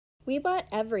We bought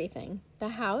everything: the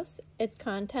house, its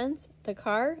contents, the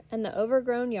car, and the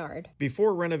overgrown yard.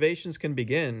 Before renovations can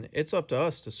begin, it's up to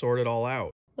us to sort it all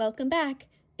out. Welcome back.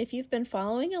 If you've been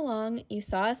following along, you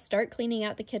saw us start cleaning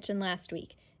out the kitchen last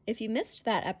week. If you missed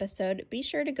that episode, be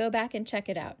sure to go back and check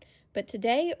it out. But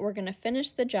today, we're going to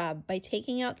finish the job by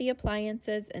taking out the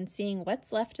appliances and seeing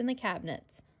what's left in the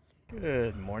cabinets.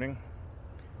 Good morning.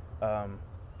 Got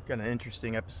an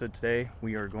interesting episode today.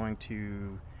 We are going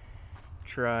to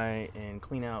try and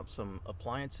clean out some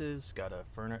appliances. Got a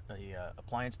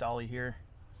appliance dolly here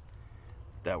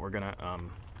that we're gonna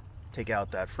take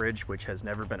out that fridge, which has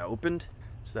never been opened.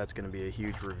 So that's gonna be a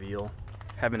huge reveal.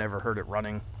 Haven't ever heard it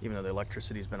running, even though the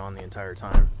electricity's been on the entire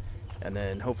time. And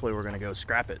then hopefully we're gonna go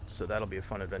scrap it. So that'll be a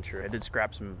fun adventure. I did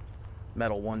scrap some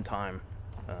metal one time,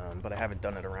 but I haven't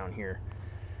done it around here.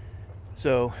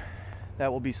 So that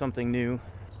will be something new.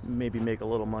 Maybe make a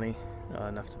little money,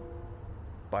 enough to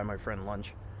buy my friend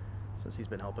lunch, since he's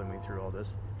been helping me through all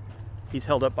this. He's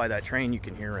held up by that train you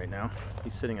can hear right now.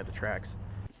 He's sitting at the tracks.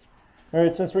 All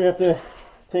right, since we have to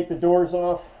take the doors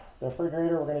off the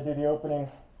refrigerator, we're going to do the opening,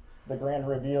 the grand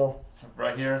reveal.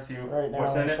 Right here, see right now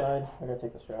what's in it? inside. I got to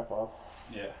take the strap off.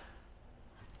 Yeah.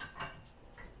 And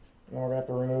we're going to have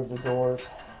to remove the doors.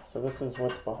 So this is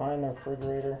what's behind the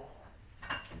refrigerator.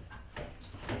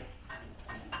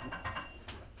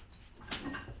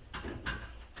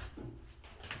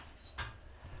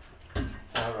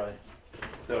 Alright.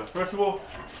 So first of all,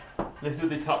 let's do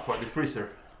the top part, the freezer.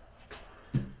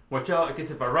 Watch out in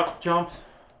case if a rat jumps,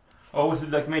 always do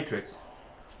like Matrix.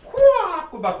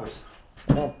 Go backwards.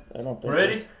 I don't think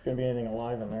Ready? there's going to be anything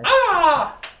alive in there.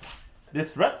 Ah!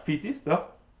 This rat feces though.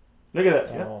 Look at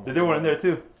that. Oh, yeah, there were in there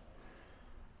too.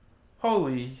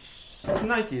 Holy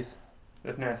shnikes.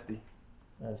 That's nasty.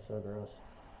 That's so gross.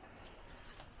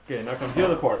 Okay, now comes the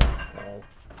other part. Uh,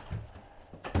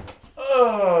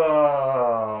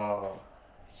 Oh,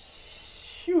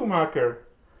 Schumacher.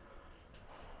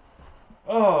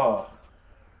 Oh,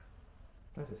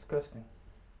 that's disgusting.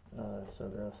 oh, that's so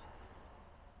gross.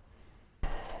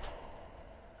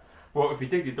 Well, if you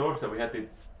take the doors out, we have to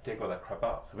take all that crap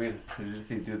out. So we'll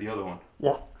see do the other one.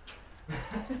 Yeah.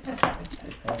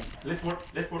 Let's work.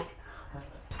 Let's work.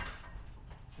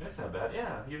 That's not bad.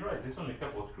 Yeah, you're right. There's only a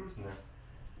couple of screws in there.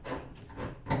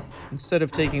 Instead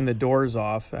of taking the doors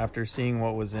off after seeing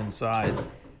what was inside,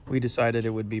 we decided it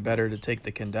would be better to take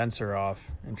the condenser off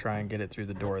and try and get it through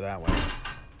the door that way.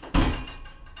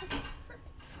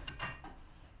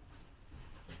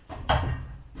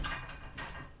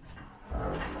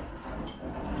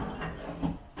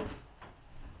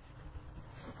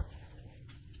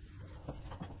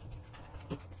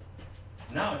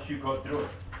 Now it should go through it.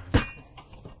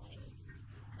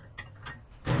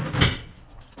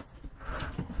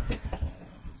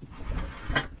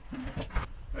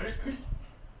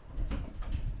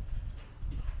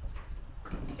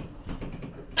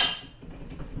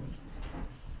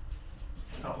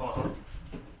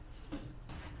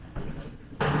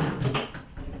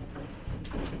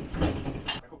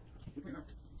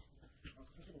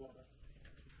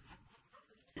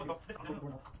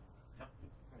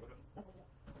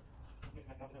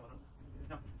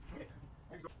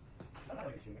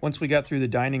 Once we got through the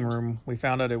dining room, we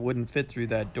found out it wouldn't fit through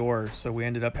that door, so we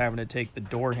ended up having to take the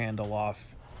door handle off.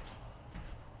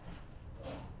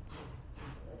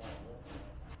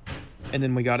 And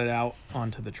then we got it out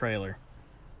onto the trailer.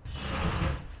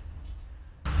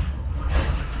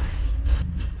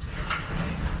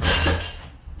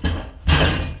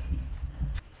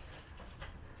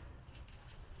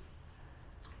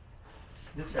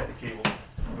 This side the cable.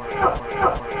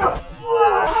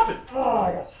 Oh,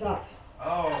 I got shocked.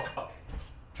 Oh,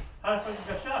 how the fuck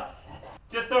you got shot?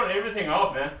 Just turn everything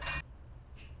off, man.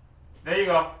 There you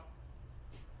go.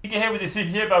 You can hit with this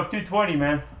shit about 220,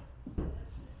 man.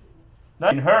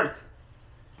 That hurts.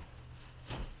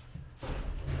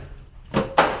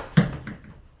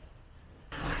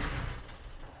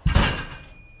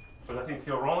 So that thing's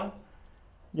still rolling?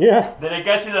 Yeah. Did I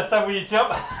got you that stuff when you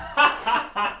jump?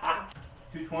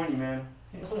 220, man.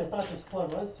 That's what I thought this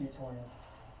plug was 220.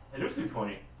 It was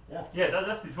 220. Yeah. Yeah,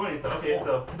 that's 220. So okay,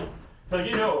 Yeah. so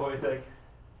you know it's like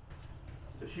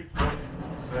the shoot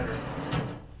better.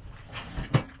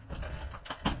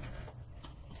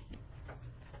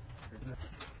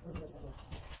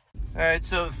 Alright,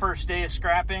 so the first day of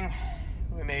scrapping,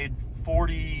 we made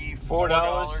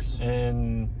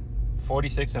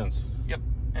 $44.46. Yep,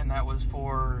 and that was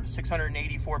for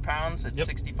 684 pounds at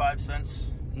 65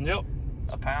 cents Yep.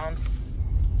 a pound.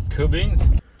 Cool beans.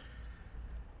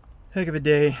 Heck of a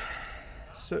day.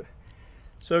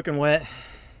 Soaking wet.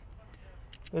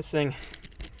 This thing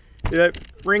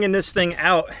Wringing this thing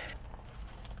out.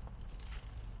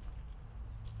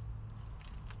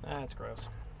 That's gross.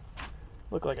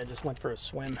 Looked like I just went for a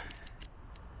swim.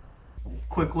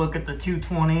 Quick look at the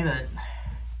 220 that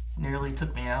nearly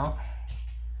took me out.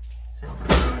 See how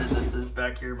corroded this is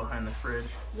back here behind the fridge.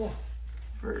 Yeah.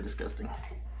 Very disgusting.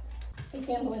 I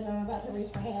can't believe I'm about to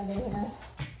reach my hand in here.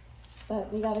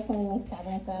 But we gotta clean these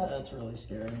cabinets out. That's really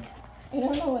scary. I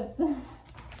don't know what.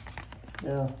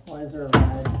 Yeah, why is there a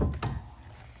rag?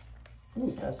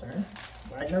 Ooh, cast iron.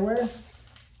 Wagnerware?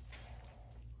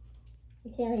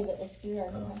 You can't read it, it's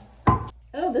screwdriver.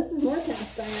 Oh, this is more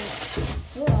cast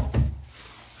iron. Ugh.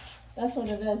 That's what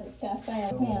it is, it's cast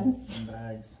iron pans. And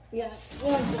bags. Yeah.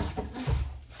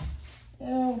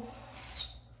 Ew.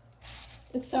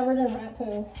 It's covered in rat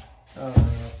poo. Oh,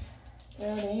 yes.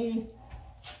 Dirty.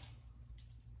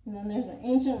 And then there's an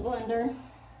ancient blender.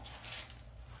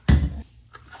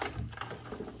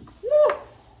 Woo!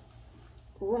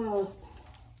 Gross.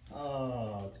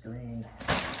 Oh, it's green.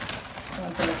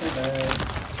 Don't put it in the bag.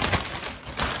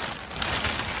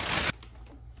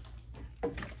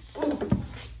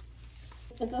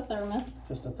 It's a thermos.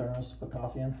 Just a thermos to put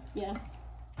coffee in? Yeah.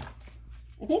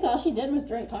 I think all she did was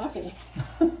drink coffee.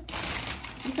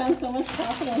 You found so much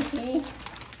coffee and tea.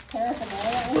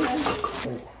 Paraphernalia in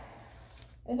here. Wait.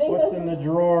 I think What's in the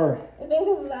drawer? I think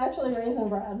this is actually raisin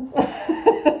bread.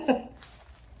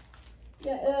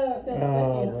 Yeah, it feels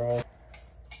Oh, right.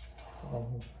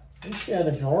 At least you had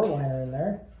a drawer liner in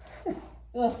there.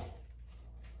 Ugh.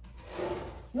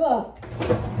 Ugh.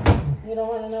 You don't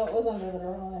want to know what was under the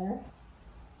drawer liner.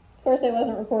 Of course, I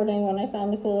wasn't recording when I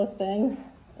found the coolest thing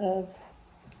of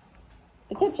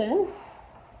the kitchen.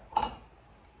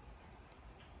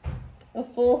 A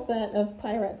full set of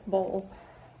PYREX bowls.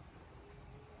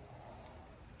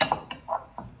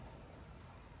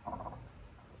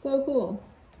 So cool.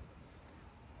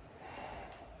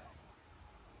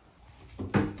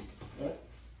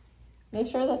 Make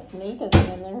sure the snake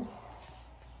isn't in there.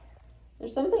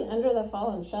 There's something under the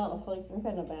fallen shelf, like some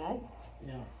kind of bag.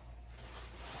 Yeah.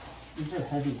 These are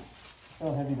heavy. Look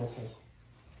how heavy this is.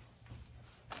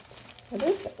 What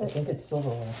is it? I think it's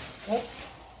silverware. What?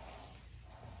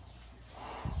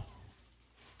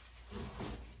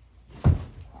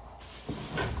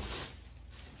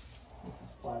 This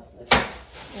is plastic.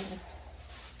 Okay.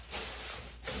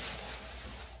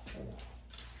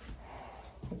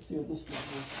 Let's see what this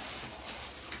stuff is.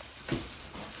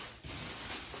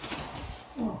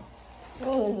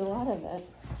 Oh, there's a lot of it.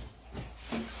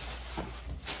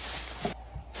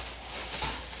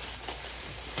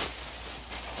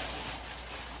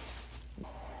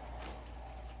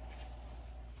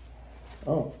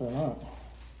 Oh, they're not.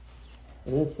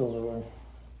 It is silverware.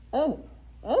 Oh,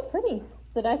 pretty.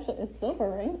 Is it actually? It's silver,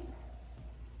 right?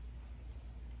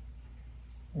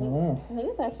 I don't know. I think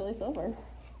it's actually silver.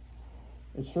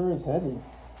 It sure is heavy.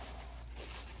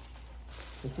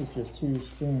 This is just 2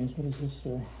 spoons. What does this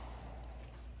say?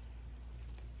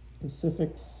 Pacific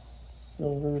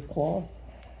silver cloth?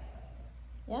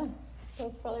 Yeah, so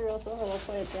it's probably real silver. That's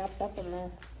why it's wrapped up in there.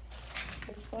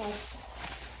 It's glass.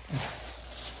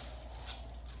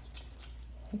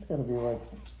 It's got to be like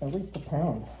at least a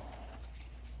pound.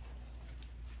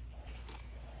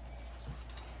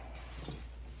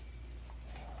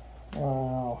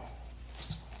 Wow.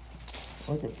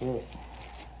 Look at this.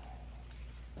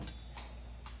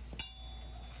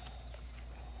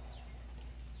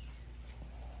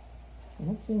 I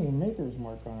don't see any maker's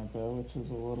mark on it though, which is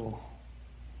a little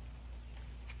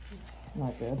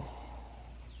not good.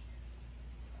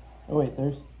 Oh wait, there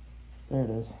it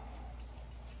is.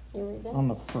 You read that? On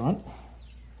the front.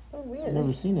 Oh, weird. I've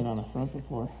never seen it on the front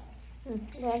before.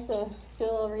 We'll have to do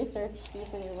a little research, see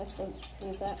if we can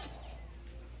use that.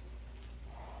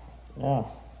 Yeah.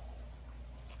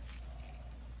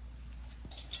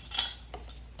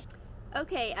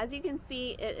 Okay, as you can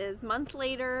see, it is months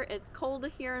later. It's cold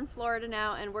here in Florida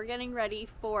now, and we're getting ready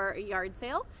for a yard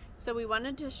sale. So we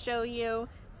wanted to show you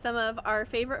some of our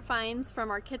favorite finds from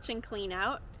our kitchen clean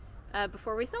out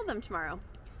before we sell them tomorrow.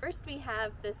 First, we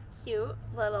have this cute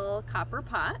little copper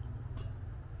pot.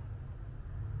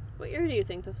 What year do you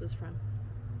think this is from?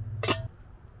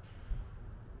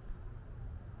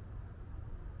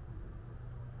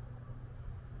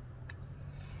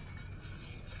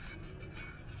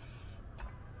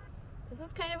 This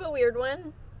is kind of a weird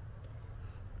one.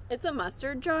 It's a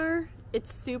mustard jar.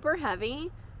 It's super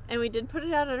heavy, and we did put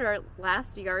it out at our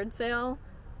last yard sale,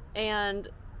 and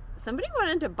somebody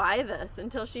wanted to buy this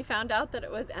until she found out that it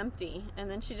was empty,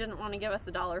 and then she didn't want to give us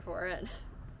 $1 for it.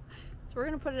 So we're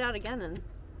gonna put it out again and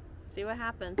see what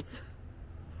happens.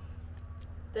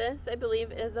 This, I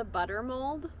believe, is a butter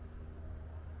mold.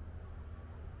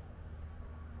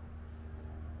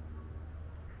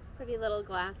 Pretty little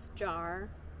glass jar.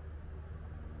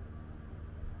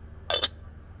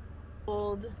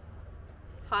 Old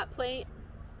hot plate,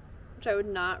 which I would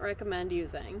not recommend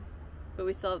using, but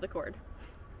we still have the cord.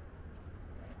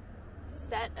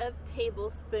 Set of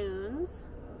tablespoons.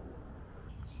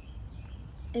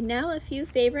 And now a few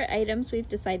favorite items we've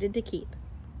decided to keep.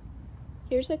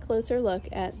 Here's a closer look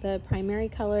at the primary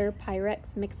color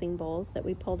PYREX mixing bowls that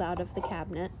we pulled out of the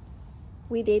cabinet.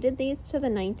 We dated these to the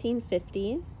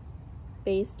 1950s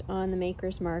based on the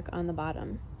maker's mark on the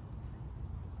bottom.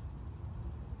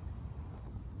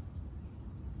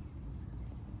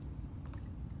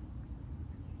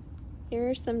 Here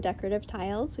are some decorative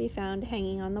tiles we found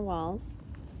hanging on the walls.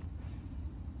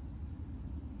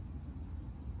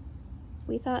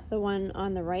 We thought the one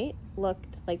on the right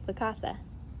looked like the casa.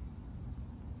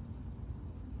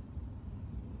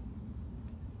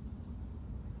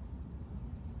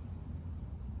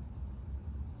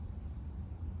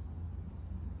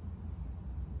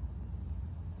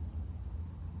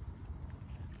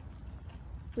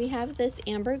 We have this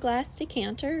amber glass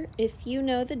decanter. If you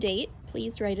know the date,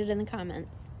 please write it in the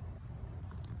comments.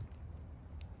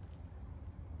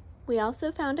 We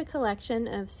also found a collection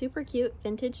of super cute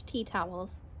vintage tea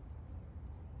towels.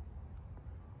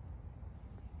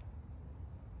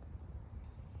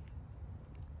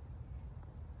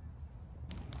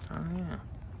 Oh yeah.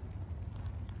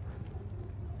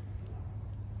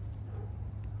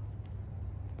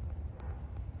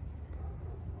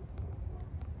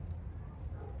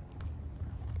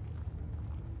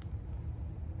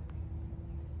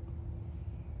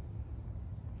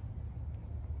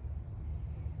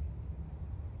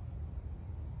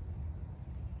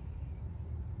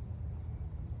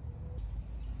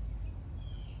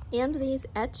 And these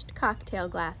etched cocktail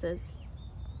glasses.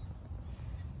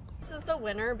 This is the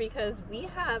winner because we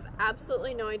have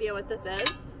absolutely no idea what this is,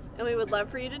 and we would love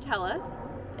for you to tell us.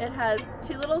 It has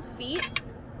two little feet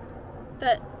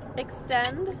that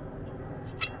extend,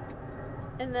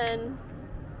 and then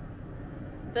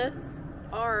this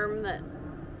arm that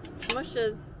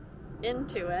smushes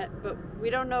into it, but we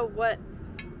don't know what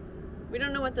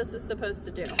this is supposed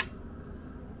to do.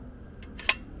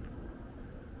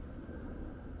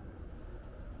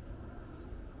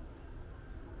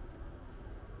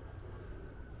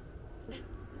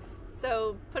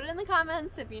 So put it in the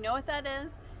comments if you know what that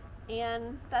is.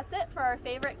 And that's it for our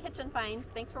favorite kitchen finds.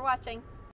 Thanks for watching.